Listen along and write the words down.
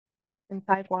And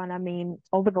Tyquan, I mean,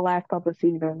 over the last couple of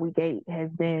seasons, week 8 has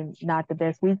been not the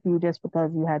best week for you just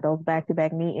because you had those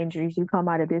back-to-back knee injuries. You come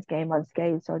out of this game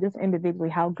unscathed. So just individually,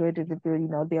 how good does it feel,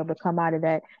 be able to come out of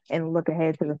that and look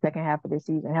ahead to the second half of the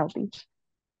season healthy?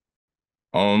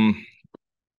 Um,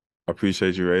 I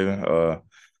appreciate you, Raven.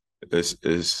 It's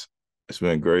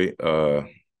been great.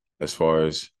 As far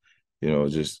as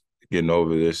just getting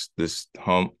over this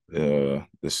hump, the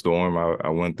storm I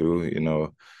went through.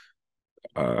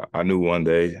 I knew one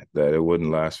day that it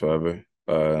wouldn't last forever,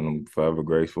 and I'm forever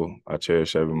grateful. I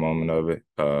cherish every moment of it.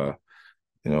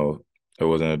 You know, there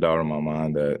wasn't a doubt in my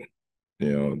mind that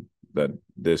you know that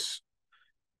this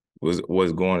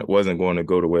wasn't going to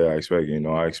go the way I expected.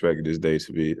 I expected this day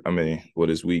to be,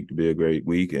 this week to be a great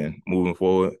week, and moving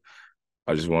forward,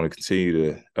 I just want to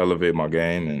continue to elevate my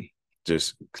game and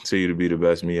just continue to be the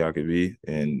best me I could be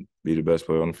and be the best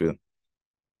player on the field.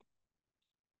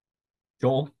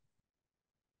 Joel?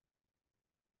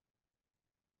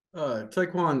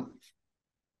 Tyquan,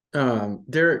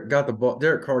 Derek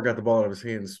Carr got the ball out of his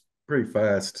hands pretty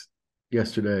fast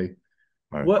yesterday.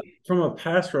 Right. What, from a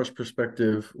pass rush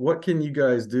perspective, what can you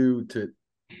guys do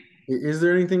is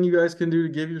there anything you guys can do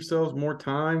to give yourselves more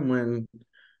time when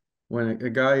a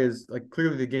guy is like,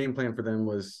 clearly the game plan for them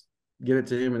was get it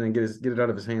to him and then get it out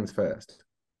of his hands fast?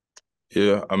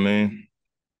 Yeah,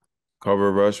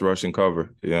 cover, rush and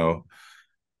cover.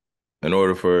 In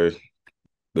order for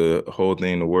the whole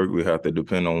thing to work, we have to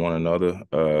depend on one another.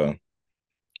 At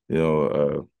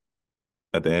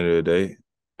the end of the day,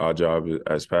 our job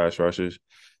as pass rushers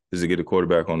is to get the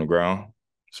quarterback on the ground.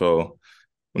 So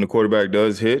when the quarterback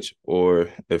does hitch, or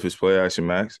if it's play action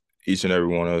max, each and every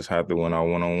one of us have to win our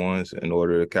one-on-ones in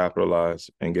order to capitalize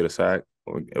and get a sack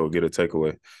or get a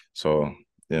takeaway. So,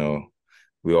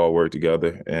 we all work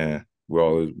together and we're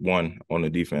all one on the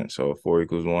defense. So 4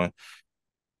 = 1.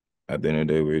 At the end of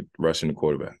the day, we're rushing the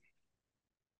quarterback.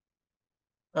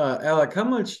 Alec, how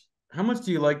much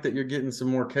do you like that you're getting some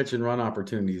more catch and run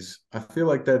opportunities? I feel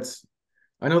like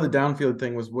I know the downfield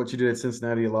thing was what you did at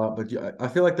Cincinnati a lot, but I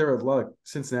feel like there were a lot of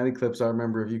Cincinnati clips I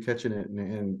remember of you catching it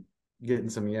and getting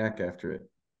some yak after it.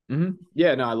 Mm-hmm.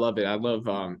 Yeah, no, I love it. I love,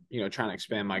 trying to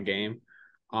expand my game.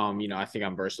 I think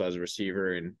I'm versatile as a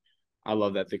receiver, and I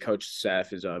love that the coach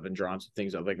staff has been drawing some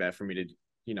things up like that for me to,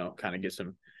 kind of get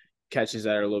some catches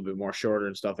that are a little bit more shorter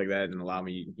and stuff like that, and allow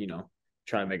me,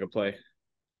 try to make a play.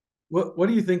 What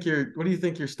do you think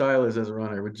your style is as a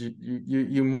runner? Would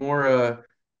you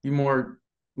more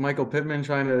Michael Pittman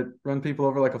trying to run people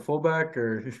over like a fullback,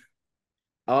 or?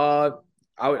 I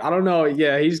don't know.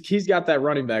 Yeah, he's got that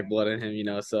running back blood in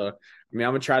him, So I'm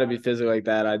gonna try to be physical like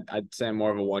that. I'd say I'm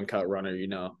more of a one cut runner,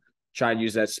 Try and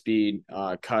use that speed,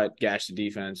 cut, gash the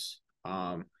defense,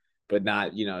 but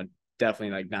not,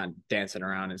 definitely like not dancing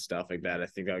around and stuff like that. I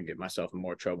think I would get myself in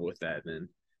more trouble with that than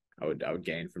I would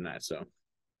gain from that. So,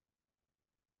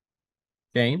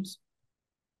 James,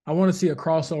 I want to see a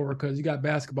crossover because you got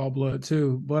basketball blood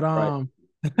too. But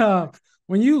right.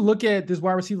 When you look at this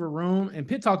wide receiver room, and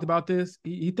Pitt talked about this,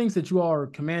 he thinks that you all are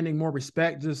commanding more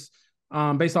respect just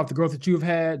based off the growth that you've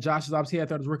had. Josh has obviously had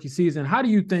throughout his rookie season. How do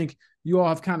you think you all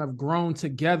have kind of grown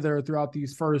together throughout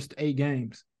these first 8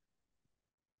 games?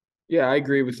 Yeah, I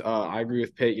agree with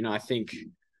Pitt. I think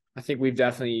we've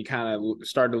definitely kind of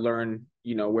started to learn,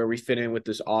 where we fit in with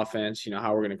this offense,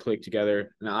 how we're going to click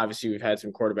together. And obviously we've had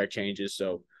some quarterback changes.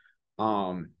 So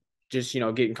just,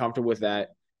 getting comfortable with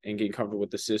that and getting comfortable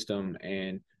with the system.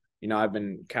 And, I've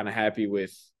been kind of happy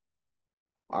with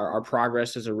our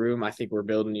progress as a room. I think we're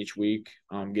building each week,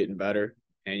 getting better.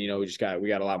 And, we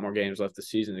got a lot more games left this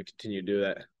season to continue to do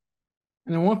that.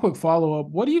 And then one quick follow-up.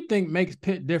 What do you think makes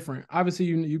Pitt different? Obviously,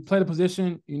 you play the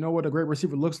position. You know what a great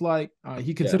receiver looks like.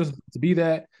 He considers himself to be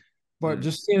that. But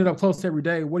just seeing it up close every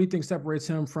day, what do you think separates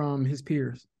him from his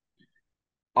peers?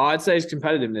 I'd say his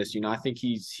competitiveness. I think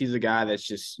he's a guy that's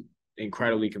just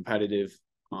incredibly competitive,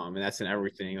 and that's in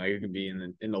everything. Like, it could be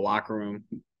in the locker room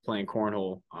playing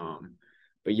cornhole.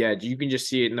 But yeah, you can just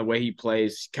see it in the way he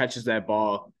plays, catches that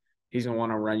ball. He's gonna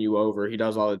want to run you over. He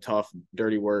does all the tough,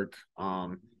 dirty work.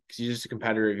 Because he's just a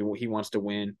competitor. He wants to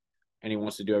win, and he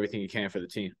wants to do everything he can for the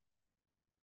team.